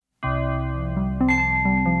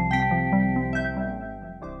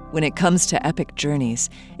When it comes to epic journeys,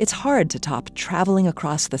 it's hard to top traveling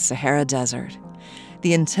across the Sahara Desert.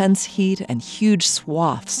 The intense heat and huge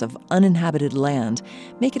swaths of uninhabited land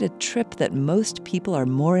make it a trip that most people are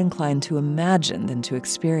more inclined to imagine than to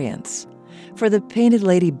experience. For the painted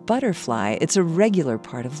lady butterfly, it's a regular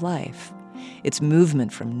part of life. Its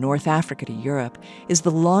movement from North Africa to Europe is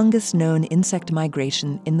the longest known insect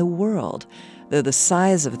migration in the world, though the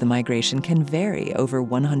size of the migration can vary over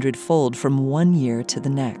 100-fold from one year to the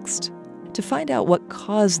next. To find out what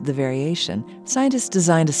caused the variation, scientists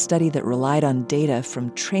designed a study that relied on data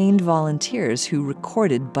from trained volunteers who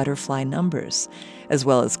recorded butterfly numbers, as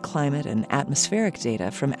well as climate and atmospheric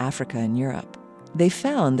data from Africa and Europe. They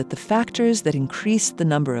found that the factors that increased the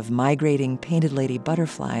number of migrating painted lady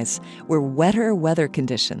butterflies were wetter weather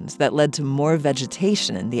conditions that led to more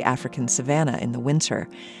vegetation in the African savanna in the winter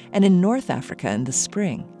and in North Africa in the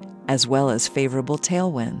spring, as well as favorable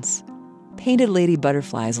tailwinds. Painted lady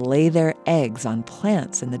butterflies lay their eggs on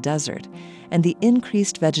plants in the desert, and the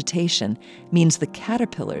increased vegetation means the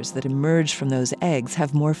caterpillars that emerge from those eggs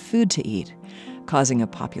have more food to eat, causing a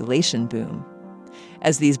population boom.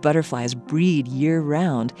 As these butterflies breed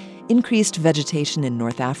year-round, increased vegetation in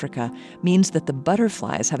North Africa means that the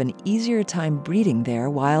butterflies have an easier time breeding there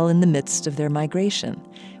while in the midst of their migration,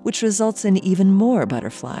 which results in even more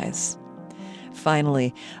butterflies.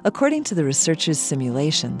 Finally, according to the researchers'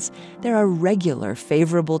 simulations, there are regular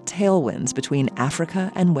favorable tailwinds between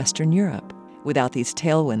Africa and Western Europe. Without these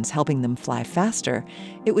tailwinds helping them fly faster,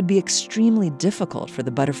 it would be extremely difficult for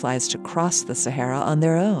the butterflies to cross the Sahara on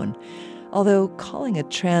their own, although calling a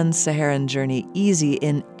trans-Saharan journey easy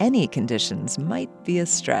in any conditions might be a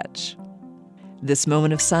stretch. This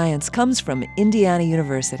moment of science comes from Indiana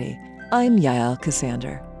University. I'm Yael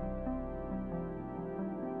Cassander.